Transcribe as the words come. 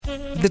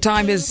The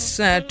time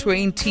is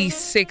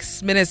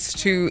 26 minutes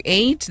to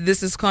 8.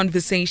 This is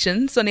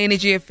Conversations on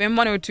Energy FM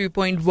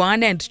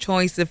 102.1 and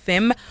Choice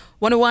FM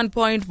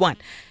 101.1.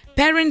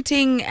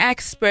 Parenting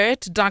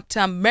expert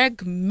Dr.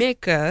 Meg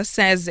Maker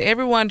says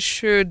everyone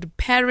should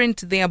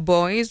parent their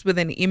boys with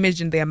an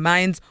image in their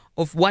minds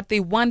of what they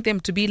want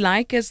them to be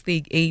like as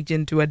they age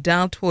into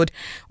adulthood.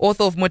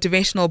 Author of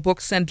motivational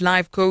books and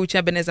life coach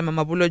Ebenezer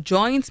Mamabulo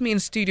joins me in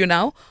studio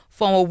now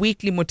for our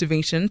weekly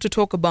motivation to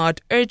talk about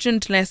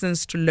urgent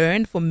lessons to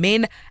learn for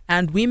men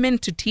and women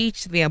to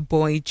teach their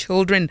boy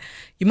children.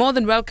 You're more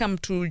than welcome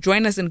to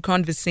join us in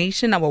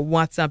conversation. Our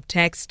WhatsApp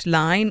text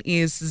line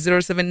is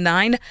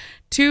 079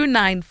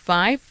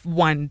 295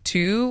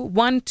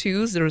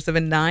 1212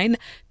 079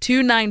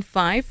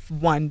 295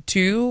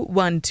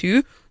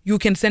 1212. You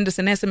can send us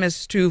an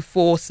SMS to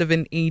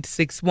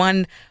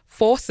 47861,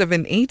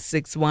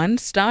 47861.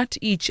 Start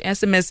each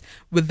SMS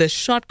with the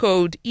short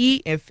code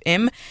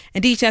EFM,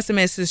 and each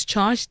SMS is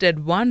charged at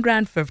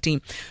R1.50.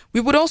 We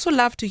would also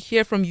love to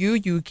hear from you.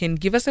 You can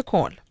give us a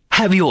call.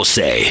 Have your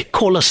say.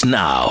 Call us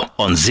now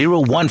on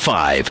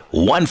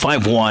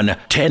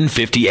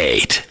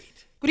 015-151-1058.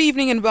 Good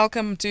evening and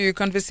welcome to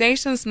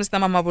Conversations, Mr.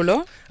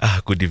 Mamabulo.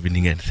 Good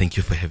evening and thank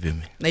you for having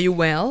me. Are you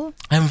well?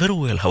 I'm very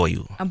well. How are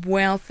you? I'm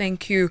well,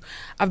 thank you.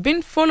 I've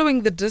been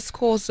following the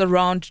discourse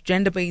around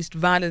gender-based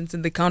violence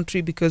in the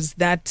country because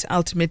that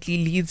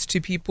ultimately leads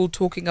to people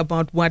talking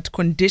about what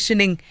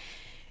conditioning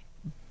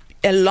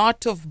a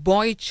lot of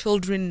boy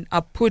children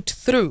are put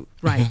through,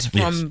 right?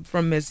 Yes.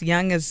 From as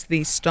young as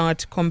they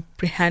start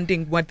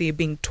comprehending what they're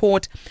being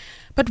taught.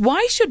 But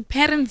why should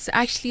parents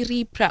actually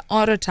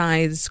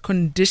reprioritize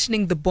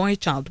conditioning the boy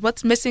child?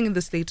 What's missing in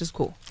the status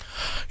quo?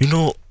 You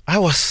know,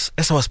 as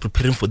I was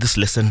preparing for this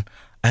lesson,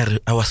 I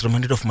was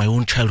reminded of my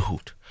own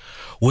childhood.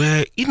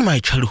 Where in my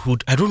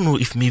childhood, I don't know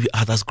if maybe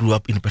others grew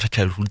up in better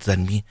childhoods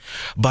than me,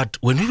 but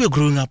when we were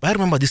growing up, I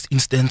remember this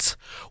instance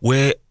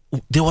where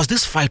there was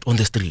this fight on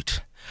the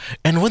street.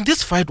 And when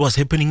this fight was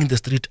happening in the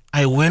street,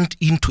 I went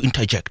in to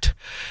interject.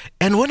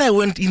 And when I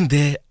went in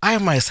there, I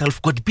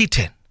myself got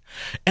beaten.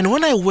 And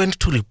when I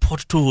went to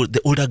report to the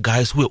older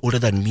guys who were older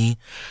than me,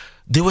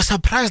 they were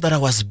surprised that I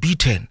was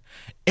beaten.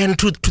 And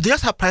to their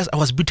surprise, I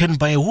was beaten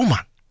by a woman.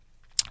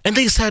 And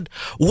they said,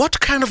 "What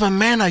kind of a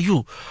man are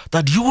you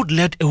that you would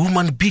let a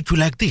woman beat you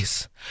like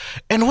this?"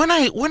 And when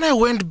I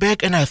went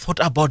back and I thought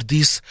about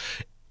this,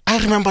 I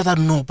remember that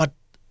no, but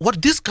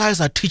what these guys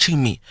are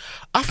teaching me,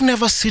 I've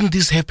never seen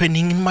this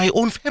happening in my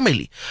own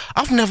family.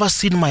 I've never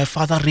seen my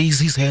father raise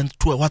his hand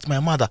towards my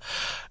mother.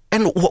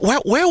 And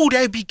where would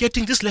I be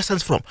getting these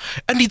lessons from?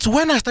 And it's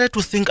when I started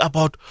to think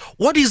about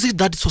what is it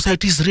that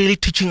society is really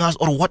teaching us,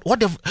 or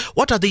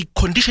what are they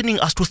conditioning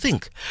us to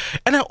think?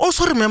 And I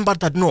also remember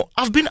that no,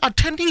 I've been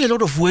attending a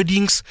lot of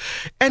weddings,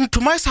 and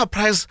to my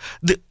surprise,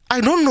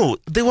 I don't know,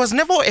 there was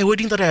never a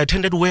wedding that I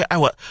attended where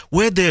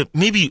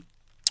maybe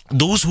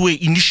those who were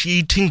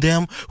initiating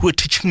them, who were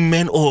teaching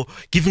men or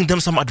giving them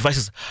some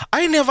advices,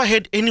 I never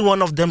had any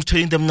one of them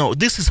telling them, no,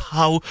 this is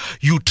how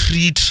you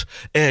treat,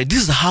 this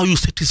is how you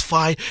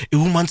satisfy a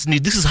woman's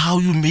need, this is how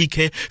you make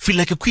her feel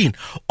like a queen.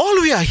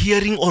 All we are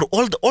hearing, or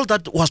all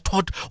that was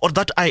taught, or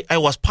that I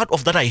was part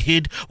of, that I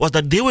heard, was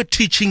that they were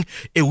teaching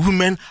a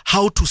woman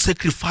how to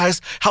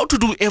sacrifice, how to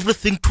do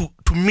everything to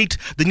meet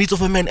the needs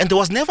of a man. And there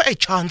was never a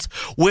chance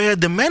where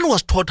the man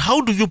was taught,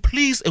 how do you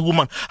please a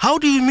woman? How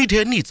do you meet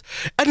her needs?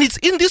 And it's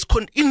in this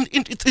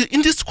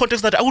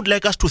context that I would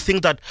like us to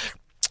think that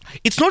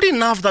it's not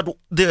enough that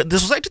the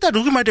society that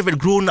we might have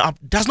grown up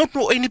does not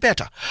know any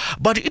better.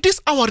 But it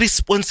is our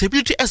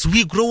responsibility as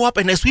we grow up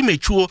and as we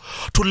mature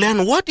to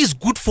learn what is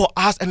good for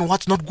us and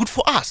what's not good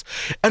for us.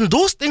 And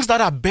those things that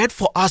are bad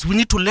for us, we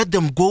need to let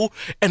them go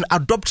and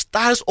adopt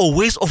styles or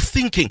ways of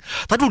thinking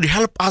that would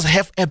help us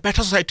have a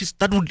better society,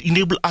 that would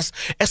enable us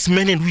as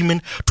men and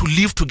women to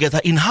live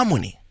together in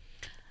harmony.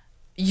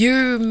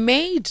 You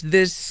made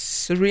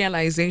this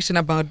realization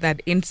about that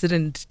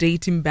incident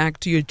dating back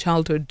to your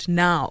childhood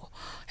now.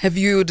 Have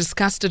you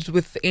discussed it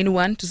with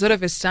anyone to sort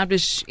of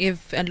establish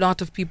if a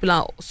lot of people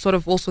are sort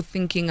of also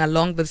thinking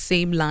along the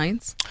same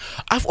lines?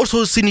 I've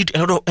also seen it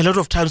a lot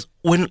of times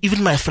when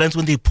even my friends,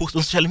 when they post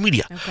on social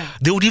media,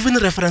 they would even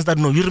reference that,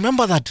 no, you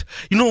remember that,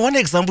 one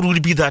example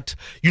would be that,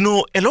 a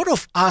lot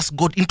of us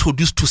got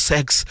introduced to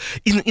sex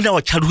in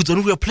our childhood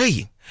when we were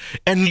playing.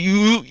 And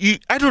you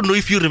I don't know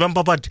if you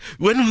remember, but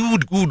when we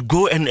would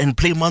go and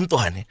play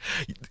Mantohane,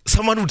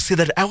 someone would say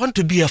that I want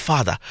to be a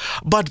father.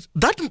 But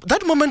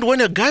that moment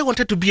when a guy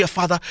wanted to be a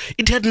father,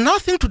 it had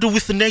nothing to do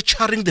with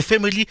nurturing the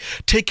family,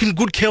 taking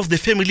good care of the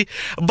family,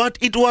 but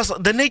it was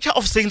the nature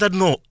of saying that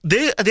no,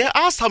 there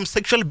are some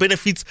sexual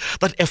benefits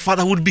that a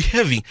father would be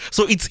having.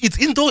 So it's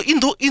in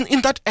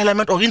that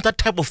element or in that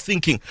type of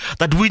thinking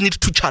that we need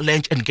to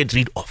challenge and get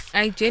rid of.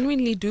 I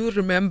genuinely do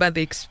remember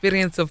the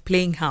experience of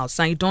playing house.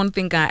 I don't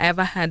think I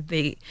ever had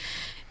the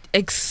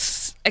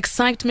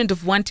excitement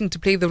of wanting to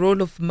play the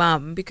role of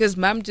mom, because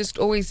mom just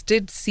always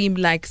did seem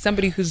like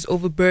somebody who's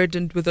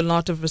overburdened with a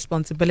lot of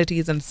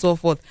responsibilities and so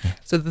forth.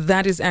 So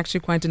that is actually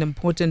quite an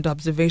important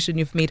observation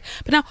you've made.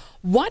 But now,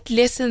 what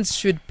lessons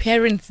should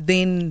parents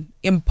then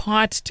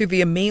impart to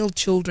their male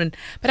children?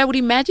 But I would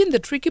imagine the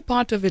tricky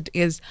part of it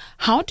is,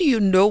 how do you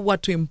know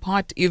what to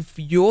impart if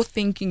your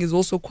thinking is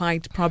also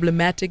quite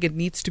problematic and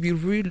needs to be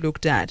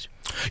re-looked at?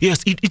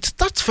 Yes, it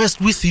starts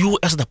first with you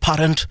as the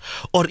parent,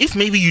 or if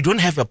maybe you don't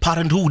have a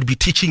parent who would be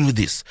teaching you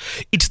this,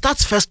 it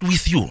starts first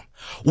with you.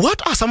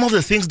 What are some of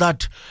the things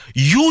that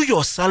you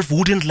yourself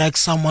wouldn't like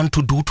someone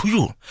to do to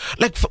you?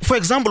 Like, for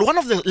example, one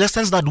of the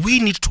lessons that we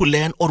need to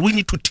learn or we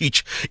need to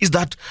teach is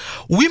that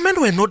women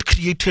were not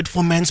created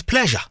for men's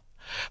pleasure.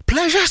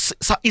 Pleasure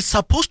is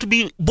supposed to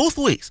be both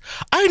ways.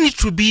 I need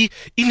to be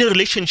in a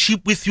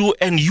relationship with you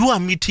and you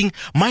are meeting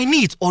my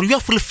needs, or you are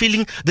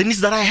fulfilling the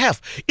needs that I have.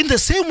 In the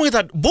same way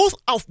that both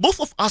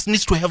of us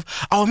needs to have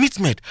our needs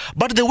met.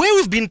 But the way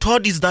we've been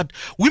taught is that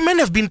women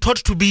have been taught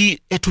to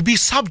be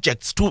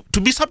subjects, to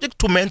be subject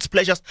to men's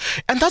pleasures,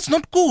 and that's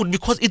not good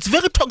because it's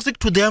very toxic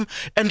to them.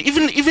 And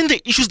even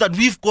the issues that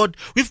we've got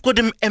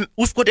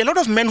a lot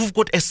of men who've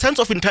got a sense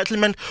of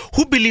entitlement,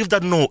 who believe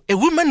that no, a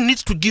woman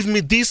needs to give me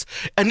this,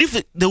 and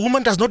if the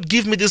woman does not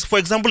give me this, for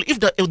example, if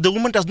the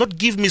woman does not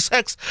give me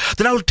sex,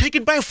 then I will take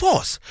it by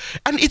force.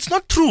 And it's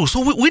not true. So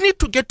we need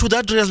to get to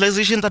that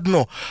realization that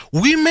no,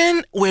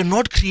 women were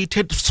not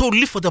created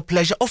solely for the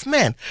pleasure of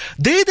men.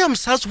 They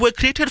themselves were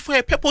created for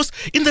a purpose,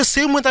 in the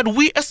same way that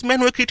we as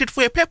men were created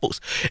for a purpose.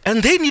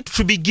 And they need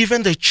to be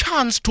given the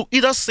chance to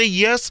either say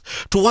yes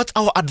towards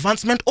our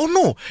advancement or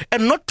no,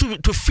 and not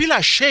to feel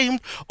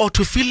ashamed or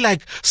to feel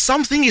like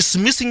something is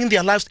missing in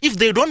their lives if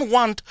they don't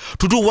want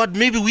to do what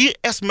maybe we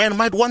as men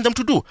might want them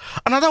to do.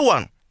 Another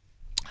one,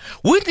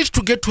 we need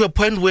to get to a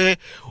point where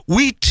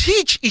we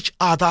teach each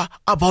other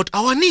about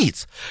our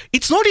needs.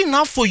 It's not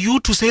enough for you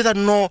to say that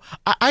no,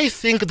 I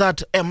think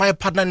that my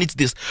partner needs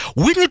this.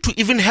 We need to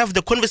even have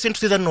the conversation to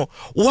say that no,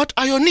 what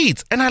are your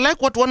needs? And I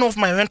like what one of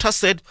my mentors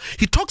said.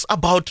 He talks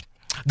about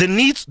the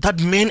needs that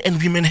men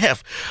and women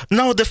have.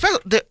 Now,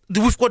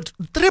 we've got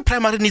three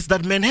primary needs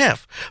that men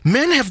have.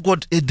 Men have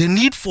got the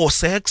need for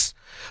sex,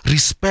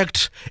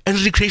 respect, and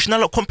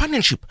recreational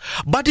companionship.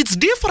 But it's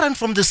different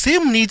from the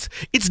same needs.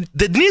 It's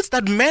the needs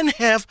that men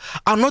have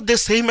are not the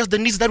same as the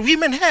needs that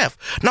women have.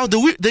 Now,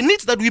 the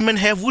needs that women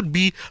have would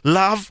be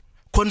love,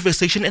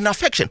 conversation, and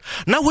affection.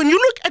 Now, when you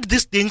look at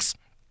these things,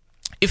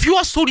 if you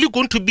are solely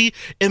going to be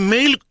a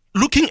male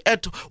looking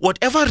at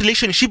whatever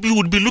relationship, you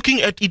would be looking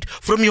at it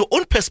from your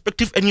own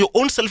perspective and your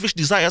own selfish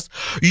desires,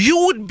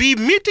 you would be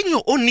meeting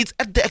your own needs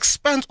at the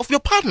expense of your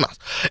partners.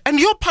 And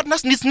your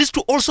partner's needs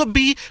to also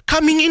be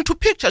coming into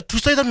picture to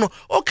say that no,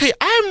 okay,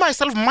 I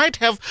myself might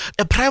have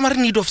a primary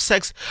need of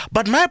sex,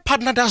 but my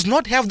partner does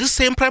not have the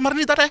same primary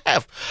need that I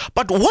have.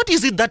 But what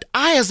is it that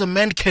I as a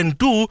man can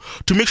do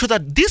to make sure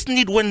that this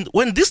need,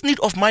 when this need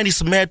of mine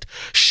is met,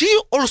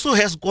 she also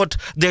has got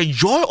the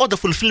joy or the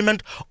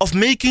fulfillment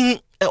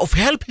of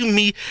helping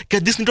me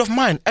get this need of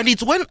mine. And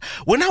it's when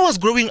I was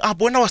growing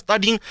up, when I was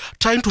studying,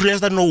 trying to realize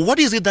that no, what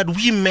is it that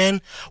we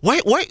men, why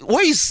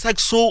is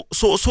sex so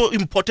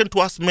important to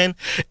us men,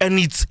 and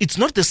it's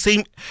not the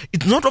same,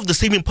 it's not of the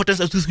same importance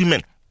as with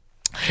women.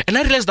 And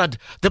I realized that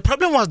the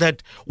problem was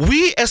that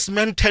we as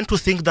men tend to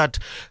think that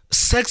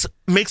sex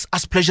makes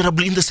us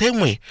pleasurable in the same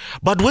way.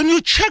 But when you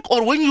check,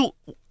 or when you,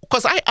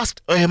 because I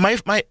asked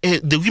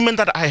the women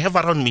that I have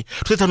around me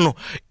to say, no,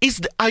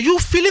 are you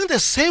feeling the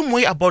same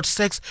way about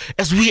sex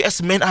as we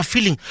as men are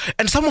feeling?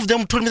 And some of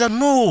them told me that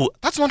no,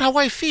 that's not how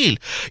I feel.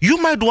 You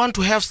might want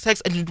to have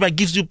sex and it might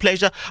give you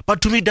pleasure,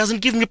 but to me it doesn't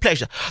give me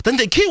pleasure. Then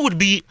the key would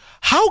be,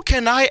 how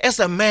can I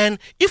as a man,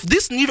 if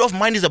this need of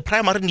mine is a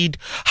primary need,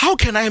 how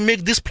can I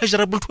make this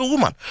pleasurable to a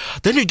woman?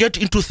 Then you get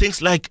into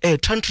things like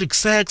tantric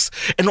sex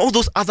and all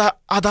those other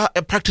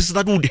practices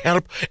that would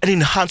help and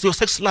enhance your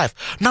sex life.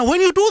 Now,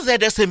 when you do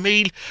that as a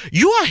male,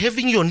 you are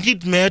having your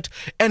need met,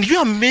 and you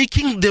are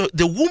making you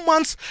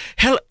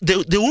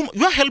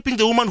are helping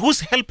the woman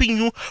who's helping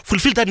you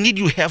fulfill that need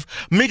you have,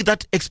 make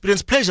that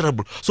experience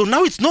pleasurable. So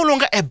now it's no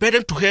longer a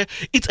burden to her.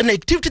 It's an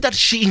activity that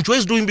she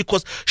enjoys doing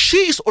because she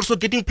is also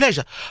getting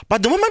pleasure.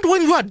 But the moment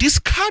when you are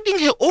discarding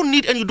her own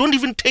need and you don't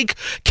even take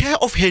care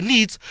of her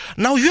needs,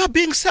 now you are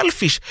being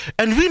selfish.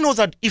 And we know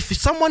that if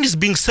someone is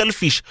being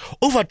selfish,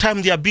 over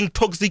time they are being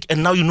toxic,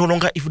 and now you no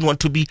longer even want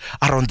to be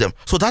around them.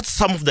 So that's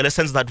some of the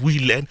lessons that we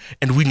learn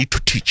and we need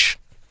to teach.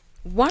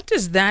 What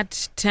is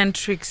that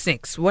tantric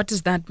sex? What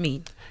does that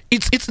mean?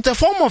 It's the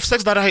form of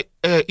sex that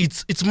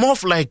it's more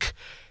of like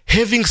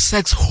having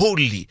sex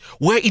wholly,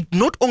 where it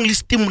not only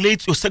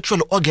stimulates your sexual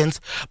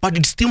organs, but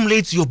it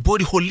stimulates your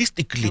body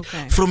holistically,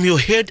 from your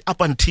head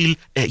up until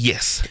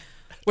yes.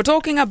 We're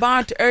talking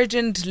about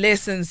urgent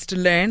lessons to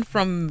learn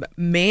from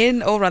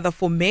men, or rather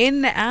for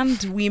men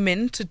and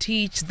women to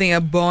teach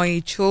their boy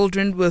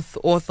children, with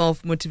author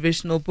of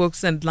motivational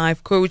books and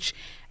life coach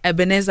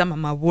Ebenezer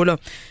Mamabolo.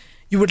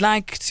 you would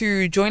like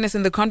to join us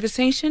in the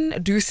conversation,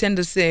 do send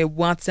us a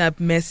WhatsApp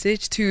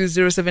message to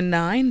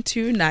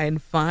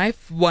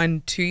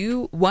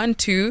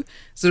 079-295-1212,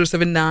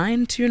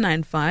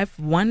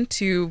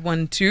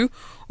 079-295-1212,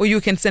 or you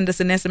can send us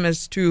an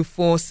SMS to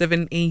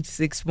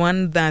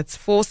 47861. That's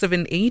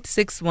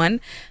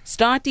 47861.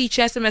 Start each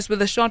SMS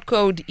with a short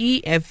code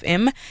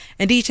EFM,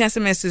 and each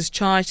SMS is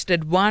charged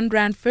at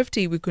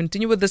R1.50. We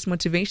continue with this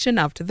motivation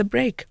after the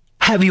break.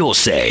 Have your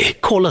say.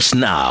 Call us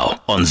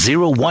now on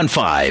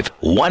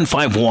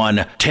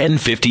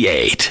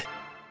 015-151-1058.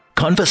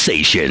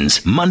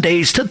 Conversations,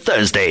 Mondays to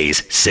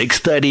Thursdays,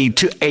 6:30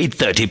 to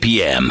 8:30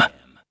 p.m.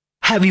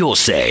 Have your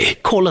say.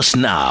 Call us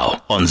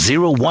now on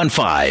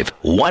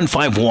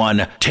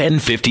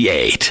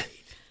 015-151-1058.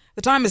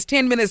 The time is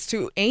 10 minutes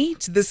to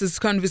 8. This is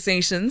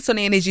Conversations on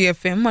Energy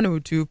FM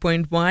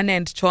 102.1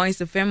 and Choice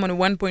FM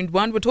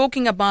 101.1. We're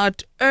talking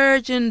about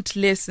urgent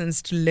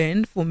lessons to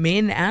learn for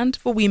men and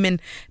for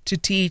women to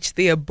teach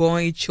their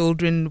boy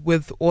children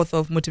with author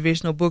of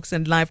motivational books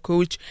and life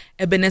coach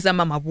Ebenezer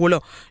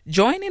Mamabolo.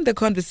 Join in the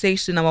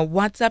conversation. Our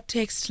WhatsApp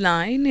text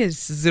line is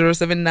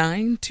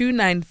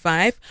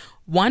 079-295-1212,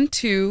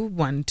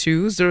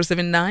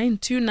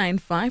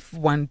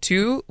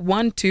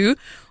 079-295-1212,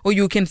 or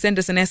you can send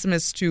us an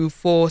SMS to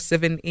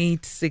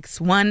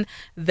 47861.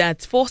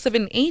 That's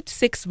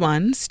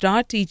 47861.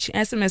 Start each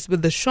SMS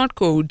with the short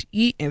code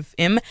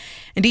EFM,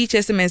 and each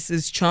SMS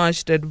is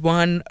charged at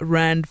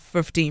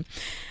R1.50.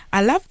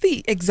 I love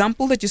the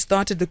example that you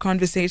started the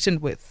conversation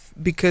with,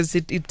 because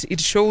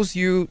it shows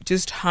you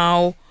just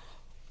how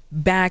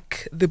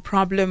back the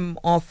problem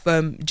of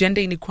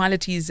gender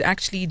inequalities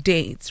actually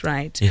dates,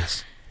 right?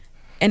 Yes.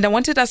 And I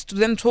wanted us to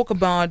then talk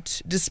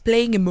about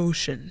displaying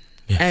emotion,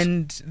 yes,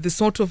 and the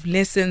sort of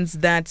lessons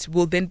that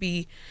will then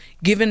be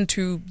given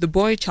to the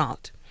boy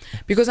child.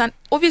 Because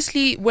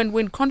obviously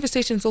when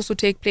conversations also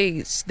take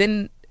place,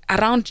 then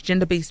around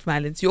gender-based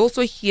violence, you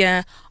also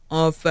hear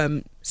of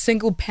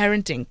single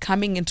parenting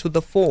coming into the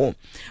fore,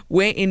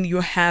 wherein you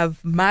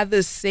have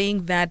mothers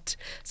saying that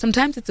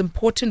sometimes it's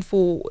important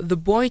for the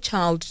boy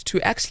child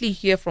to actually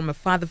hear from a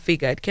father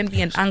figure. It can be,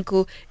 yes, an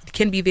uncle, it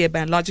can be their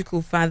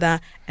biological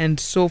father, and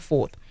so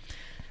forth.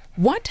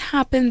 What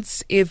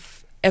happens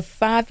if a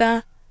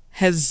father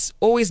has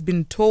always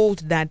been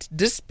told that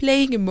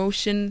displaying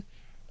emotion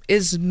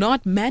is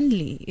not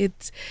manly?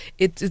 It's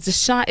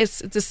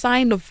a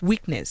sign of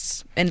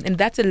weakness, and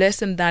that's a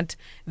lesson that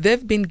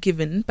they've been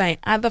given by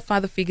other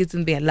father figures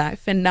in their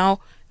life, and now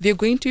they're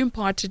going to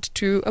impart it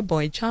to a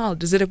boy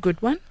child. Is it a good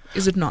one?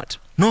 Is it not?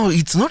 No,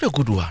 it's not a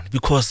good one,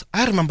 because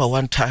I remember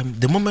one time,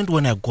 the moment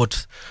when I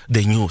got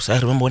the news,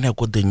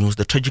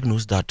 the tragic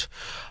news that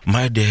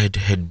my dad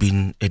had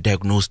been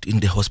diagnosed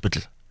in the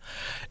hospital,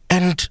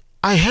 and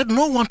I had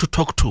no one to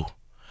talk to.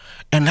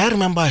 And I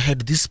remember I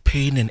had this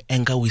pain and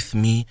anger with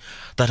me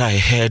that I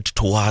had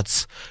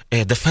towards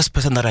the first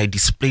person that I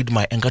displayed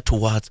my anger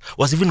towards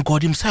was even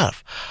God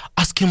himself,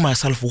 asking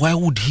myself, why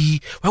would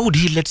he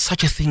let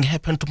such a thing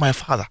happen to my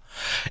father?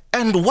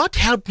 And what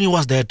helped me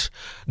was that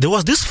there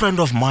was this friend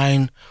of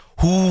mine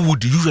who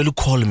would usually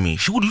call me.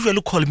 She would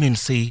usually call me and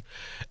say,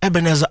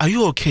 Ebenezer, are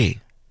you okay?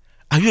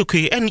 Are you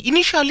okay? And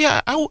initially,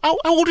 I would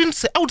always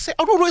say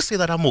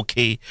that I'm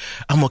okay.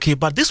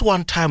 But this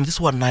one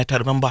night, I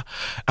remember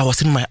I was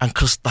in my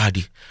uncle's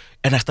study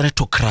and I started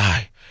to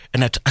cry.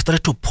 And I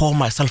started to pour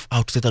myself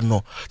out to say that,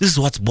 no, this is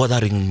what's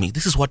bothering me.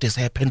 This is what has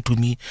happened to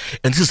me.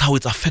 And this is how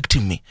it's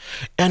affecting me.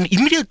 And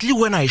immediately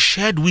when I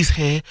shared with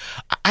her,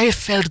 I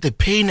felt the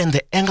pain and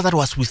the anger that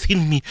was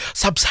within me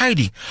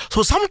subsiding.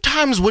 So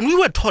sometimes when we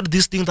were taught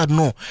this thing that,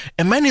 no,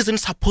 a man isn't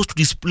supposed to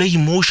display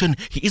emotion.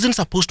 He isn't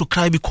supposed to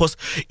cry because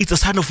it's a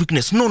sign of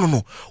weakness.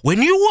 No.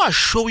 When you are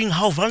showing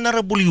how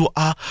vulnerable you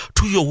are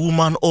to your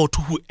woman or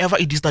to whoever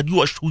it is that you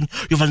are showing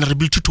your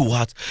vulnerability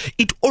towards,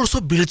 it also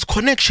builds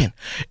connection.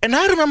 And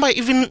I remember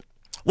even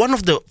one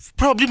of the,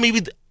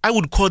 I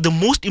would call the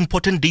most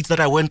important dates that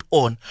I went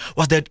on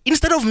was that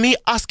instead of me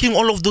asking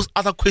all of those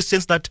other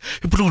questions that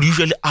people would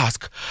usually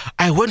ask,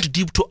 I went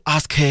deep to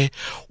ask her,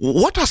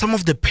 what are some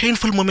of the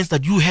painful moments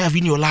that you have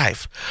in your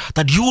life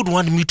that you would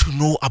want me to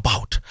know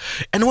about?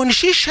 And when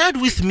she shared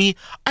with me,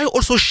 I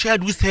also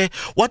shared with her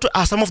what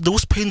are some of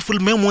those painful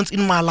moments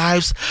in my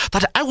lives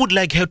that I would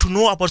like her to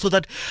know about, so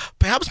that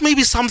perhaps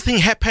maybe something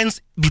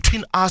happens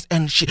between us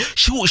and she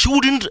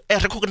wouldn't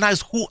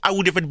recognize who I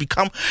would have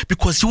become,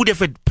 because she would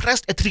have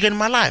pressed a trigger in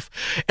my life.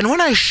 And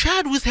when I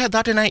shared with her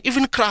that, and I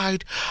even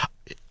cried,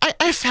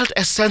 I felt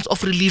a sense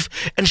of relief,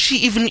 and she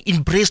even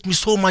embraced me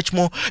so much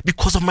more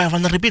because of my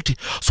vulnerability.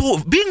 So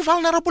being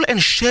vulnerable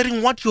and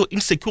sharing what your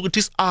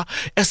insecurities are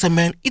as a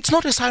man, it's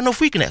not a sign of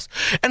weakness.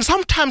 And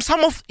sometimes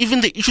some of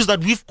even the issues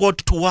that we've got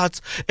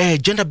towards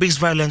gender-based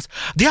violence,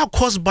 they are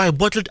caused by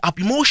bottled up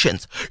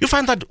emotions. You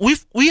find that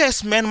we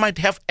as men might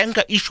have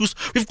anger issues.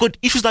 We've got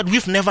issues that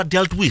we've never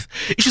dealt with,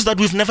 issues that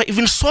we've never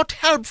even sought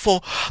help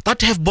for,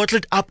 that have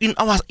bottled up in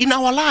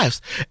our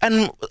lives.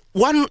 And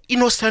one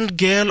innocent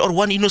girl or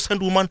one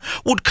innocent woman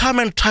someone would come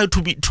and try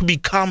to be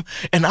calm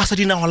and assert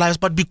in our lives,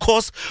 but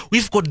because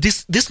we've got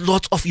this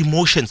lots of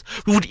emotions,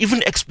 we would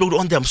even explode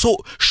on them. So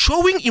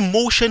showing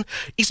emotion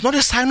is not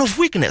a sign of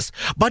weakness,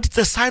 but it's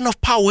a sign of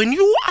power. When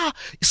you are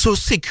so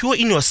secure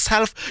in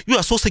yourself, you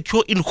are so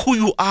secure in who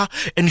you are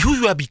and who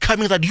you are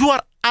becoming, that you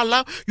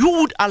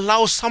would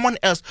allow someone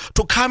else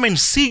to come and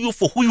see you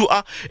for who you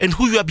are and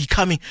who you are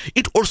becoming.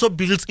 It also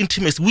builds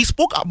intimacy. We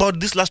spoke about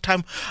this last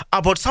time,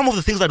 about some of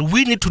the things that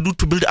we need to do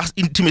to build us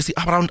intimacy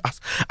around us.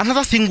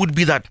 Another thing would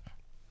be that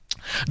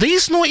there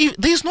is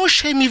no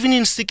shame even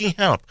in seeking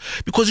help,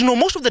 because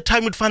most of the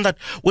time we'd find that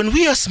when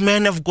we as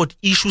men have got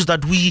issues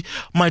that we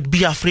might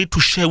be afraid to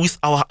share with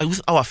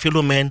our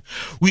fellow men,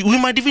 we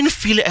might even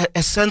feel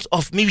a sense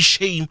of maybe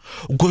shame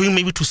going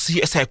maybe to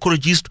see a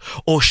psychologist,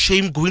 or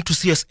shame going to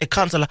see a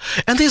counselor.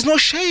 And there's no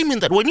shame in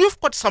that. When you've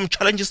got some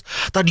challenges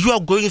that you are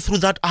going through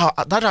that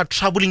are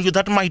troubling you,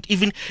 that might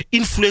even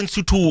influence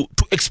you to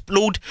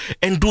explode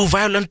and do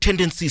violent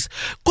tendencies,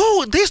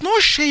 go. There's no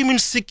shame in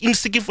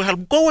seeking for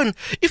help. Go, and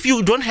if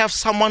you don't have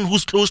someone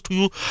who's close to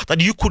you that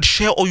you could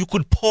share or you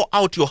could pour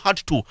out your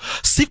heart to,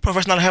 seek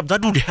professional help.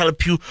 That would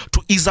help you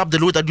to ease up the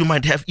load that you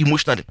might have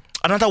emotionally.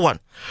 Another one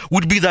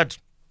would be that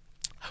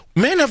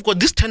men have got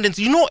this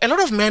tendency, a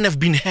lot of men have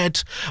been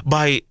hurt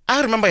by,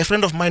 I remember a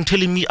friend of mine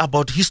telling me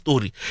about his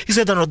story. He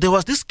said that there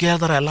was this girl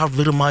that I loved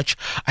very much.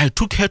 I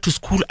took her to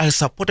school. I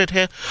supported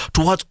her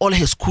towards all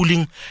her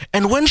schooling.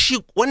 And when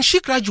she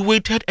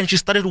graduated and she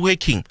started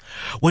working,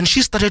 when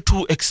she started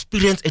to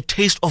experience a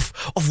taste of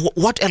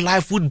what a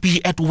life would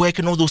be at work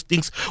and all those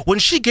things, when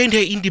she gained her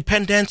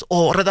independence,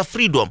 or rather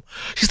freedom,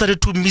 she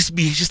started to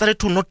misbehave. She started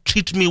to not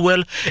treat me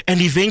well. And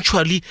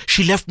eventually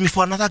she left me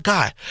for another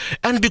guy.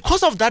 And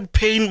because of that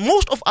pain,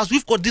 most of us,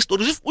 we've got these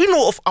stories. We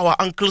know of our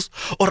uncles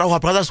or our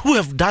brothers who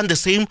have done the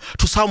same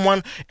to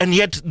someone, and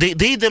yet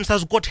they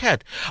themselves got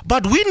hurt.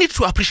 But we need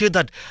to appreciate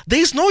that there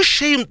is no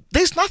shame.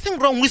 There's nothing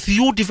wrong with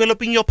you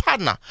developing your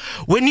partner.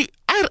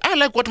 I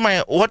like what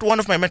one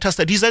of my mentors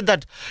said. He said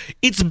that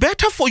it's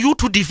better for you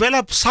to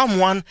develop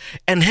someone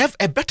and have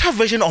a better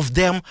version of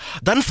them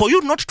than for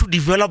you not to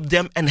develop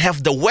them and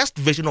have the worst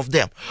version of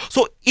them.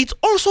 So it's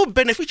also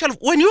beneficial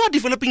when you are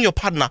developing your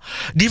partner.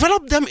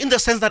 Develop them in the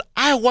sense that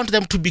I want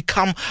them to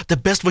become the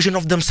best version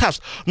of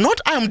themselves.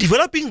 Not I am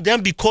developing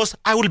them because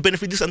I will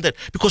benefit this and that.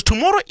 Because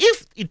tomorrow,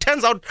 if it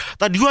turns out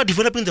that you are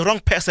developing the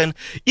wrong person,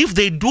 if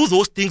they do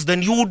those things,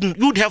 then you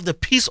would have the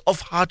peace of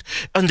heart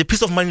and the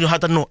peace of mind in your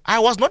heart that no, I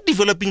was not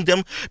developing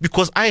them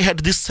because I had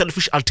this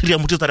selfish ulterior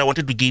motive that I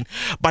wanted to gain,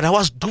 but I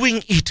was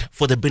doing it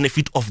for the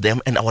benefit of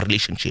them and our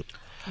relationship.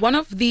 One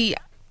of the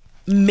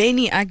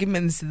many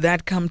arguments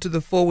that come to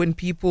the fore when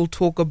people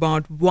talk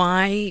about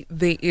why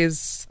there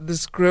is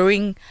this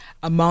growing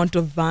amount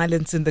of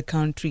violence in the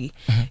country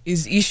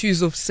is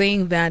issues of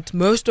saying that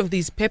most of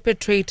these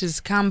perpetrators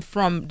come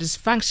from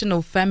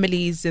dysfunctional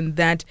families, and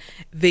that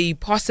they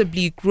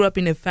possibly grew up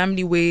in a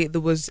family where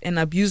there was an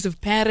abusive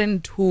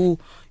parent who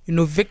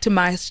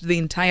victimized the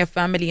entire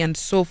family and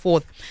so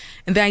forth.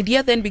 And the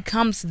idea then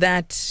becomes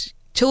that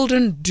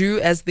children do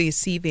as they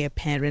see their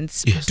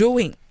parents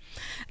doing.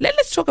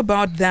 Let's talk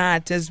about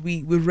that as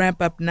we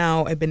wrap up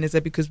now, Ebenezer,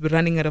 because we're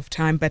running out of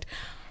time. But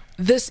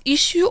this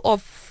issue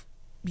of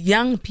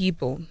young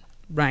people,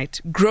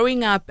 right,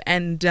 growing up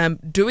and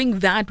doing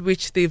that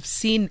which they've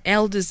seen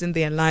elders in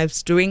their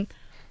lives doing,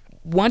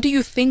 what do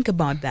you think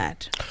about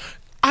that?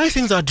 I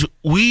think that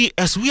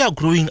as we are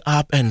growing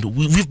up and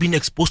we've been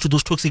exposed to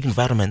those toxic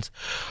environments,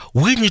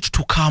 we need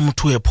to come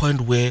to a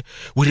point where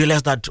we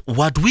realize that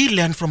what we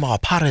learned from our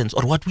parents,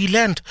 or what we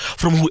learned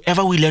from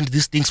whoever we learned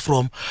these things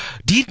from,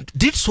 did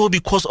so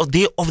because of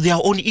their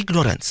own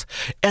ignorance.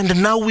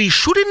 And now we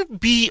shouldn't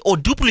be or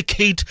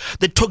duplicate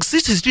the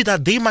toxicity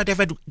that they might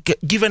have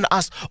given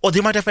us, or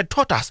they might have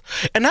taught us.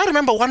 And I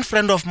remember one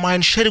friend of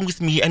mine sharing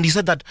with me, and he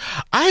said that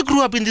I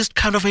grew up in this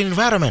kind of an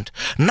environment.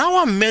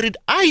 Now I'm married.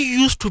 I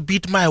used to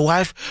beat my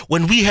wife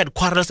when we had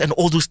quarrels and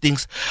all those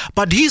things.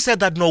 But he said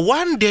that no,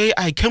 one day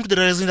I came to the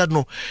realization that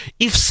no,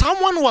 if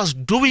someone was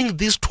doing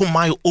this to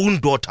my own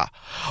daughter,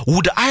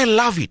 would I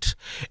love it?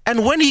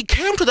 And when he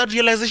came to that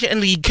realization,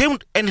 and he came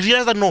and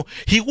realized that no,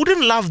 he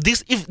wouldn't love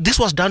this if this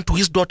was done to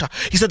his daughter,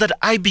 he said that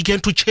I began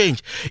to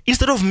change.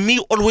 Instead of me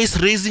always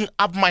raising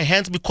up my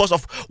hands because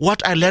of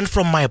what I learned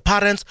from my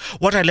parents,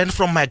 what I learned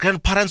from my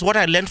grandparents, what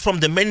I learned from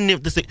the men in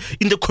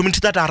the community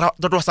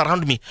that was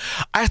around me,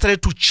 I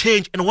started to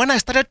change. And when I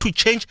started to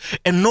change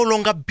and no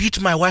longer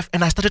beat my wife,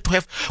 and I started to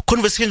have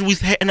conversations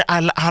with her, and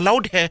I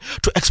allowed her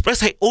to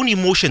express her own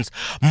emotions,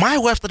 my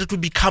wife started to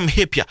become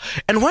happier.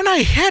 And when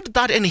I heard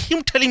that, and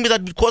him telling me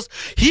that because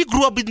he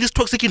grew up in this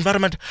toxic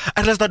environment,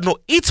 I realized that no,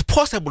 it's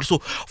possible. So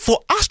for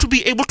us to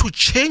be able to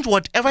change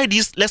whatever it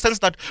is, lessons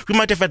that we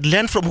might have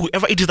learned from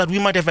whoever it is that we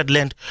might have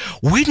learned,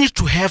 we need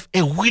to have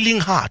a willing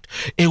heart,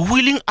 a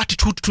willing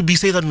attitude to be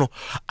say that no,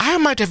 I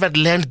might have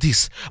learned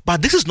this,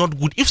 but this is not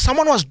good. If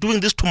someone was doing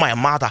this to my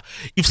mother,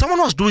 if someone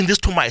was doing this this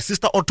to my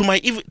sister or to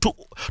my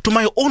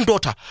own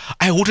daughter,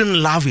 I wouldn't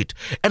love it.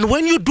 And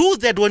when you do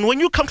that, when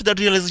you come to that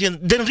realization,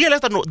 then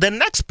realize that no, the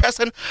next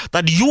person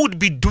that you would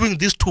be doing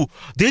this to,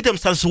 they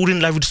themselves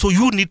wouldn't love it. So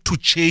you need to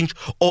change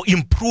or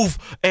improve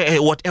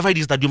whatever it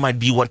is that you might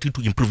be wanting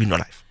to improve in your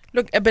life.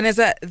 Look,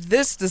 Ebenezer,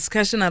 this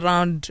discussion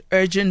around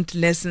urgent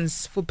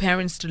lessons for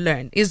parents to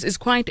learn is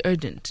quite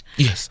urgent.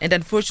 Yes. And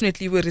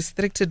unfortunately, we're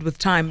restricted with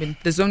time and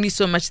there's only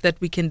so much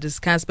that we can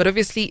discuss. But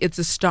obviously, it's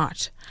a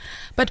start.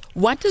 But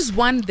what does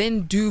one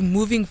then do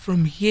moving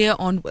from here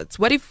onwards?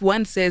 What if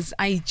one says,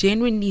 I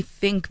genuinely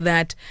think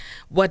that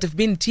what I've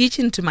been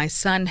teaching to my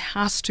son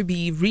has to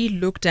be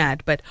re-looked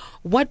at, but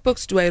what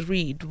books do I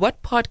read?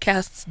 What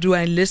podcasts do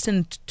I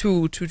listen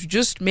to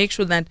just make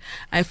sure that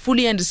I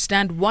fully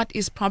understand what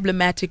is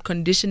problematic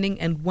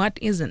conditioning and what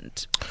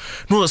isn't?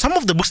 No, some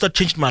of the books that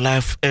changed my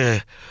life,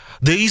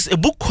 there is a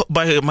book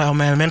by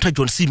my mentor,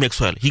 John C.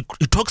 Maxwell. He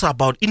talks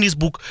about, in his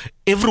book,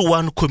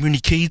 everyone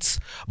communicates,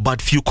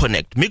 but few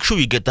connect. Make sure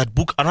you get that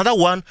book. Another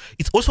one,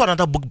 it's also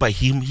another book by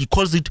him. He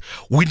calls it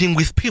Winning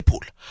with People.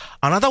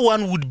 Another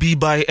one would be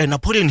by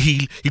Napoleon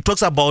Hill. He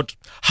talks about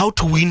how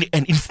to win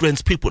and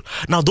influence people.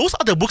 Now, those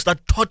are the books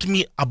that taught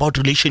me about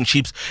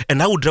relationships,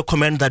 and I would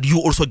recommend that you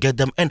also get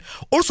them. And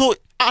also,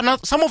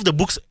 some of the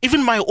books,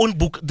 even my own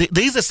book,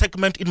 there is a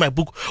segment in my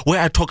book where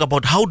I talk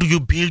about how do you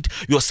build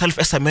yourself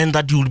as a man,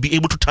 that you will be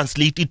able to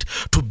translate it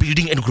to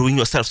building and growing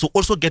yourself. So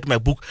also get my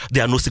book,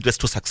 There Are No Secrets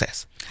to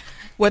Success.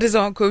 What is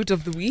our quote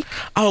of the week?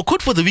 Our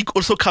quote for the week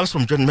also comes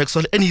from John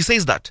Maxwell, and he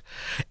says that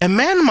a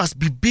man must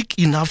be big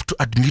enough to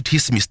admit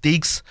his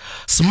mistakes,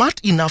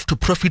 smart enough to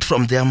profit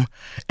from them,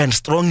 and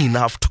strong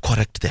enough to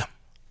correct them.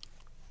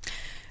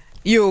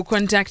 Your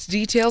contact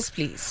details,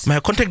 please. My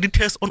contact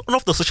details on all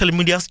of the social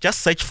medias, just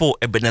search for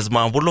Ebenezer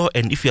Mambolo,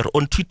 and if you're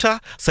on Twitter,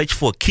 search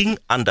for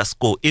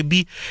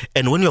King_Ebi.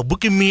 And when you're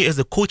booking me as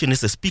a coach and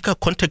as a speaker,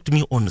 contact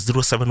me on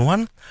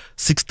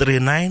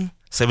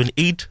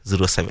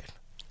 071-639-7807.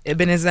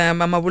 Ebenezer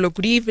Mambolo,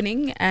 good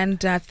evening, and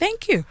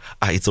thank you.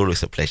 It's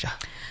always a pleasure.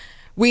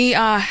 We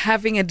are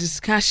having a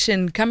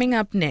discussion coming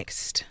up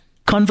next.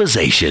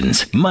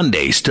 Conversations,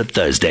 Mondays to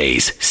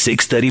Thursdays,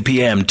 6:30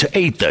 p.m. to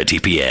 8:30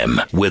 p.m.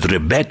 with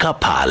Rebecca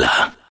Pala.